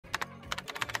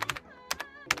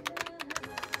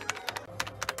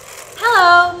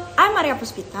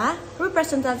Puspita,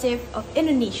 representative of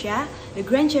Indonesia, the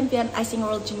Grand Champion i-SiNG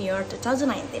World Junior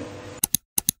 2019.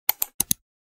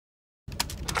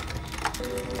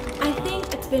 I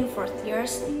think it's been 4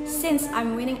 years since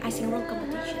I'm winning i-SiNG World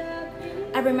competition.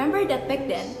 I remember that back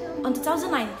then, on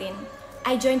 2019,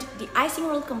 I joined the i-SiNG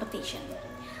World competition.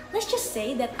 Let's just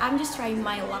say that I'm just trying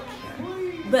my luck here.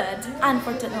 But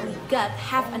unfortunately, God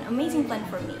have an amazing plan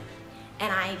for me. And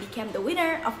I became the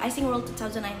winner of i-SiNG World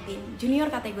 2019 Junior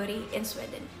category in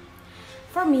Sweden.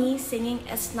 For me, singing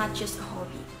is not just a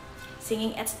hobby.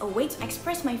 Singing is a way to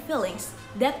express my feelings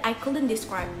that I couldn't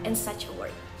describe in such a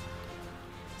word.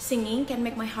 Singing can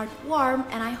make my heart warm,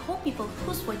 and I hope people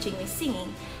who's watching me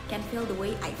singing can feel the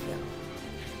way I feel.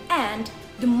 And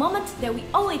the moment that we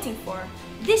all waiting for,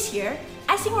 this year,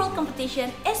 i-SiNG World competition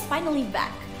is finally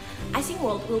back. i-SiNG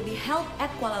World will be held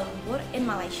at Kuala Lumpur in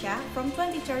Malaysia from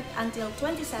 23rd until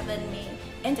 27 May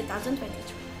in 2023.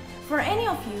 For any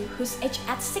of you whose age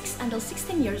at 6 until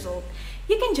 16 years old,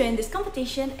 you can join this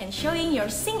competition and showing your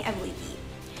sing ability.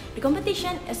 The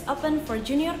competition is open for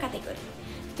junior category.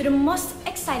 To the most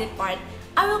excited part,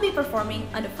 I will be performing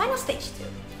on the final stage too.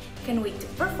 Can't wait to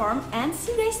perform and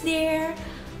see you guys there!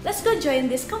 Let's go join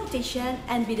this competition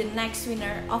and be the next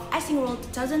winner of i-SiNG World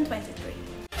 2023.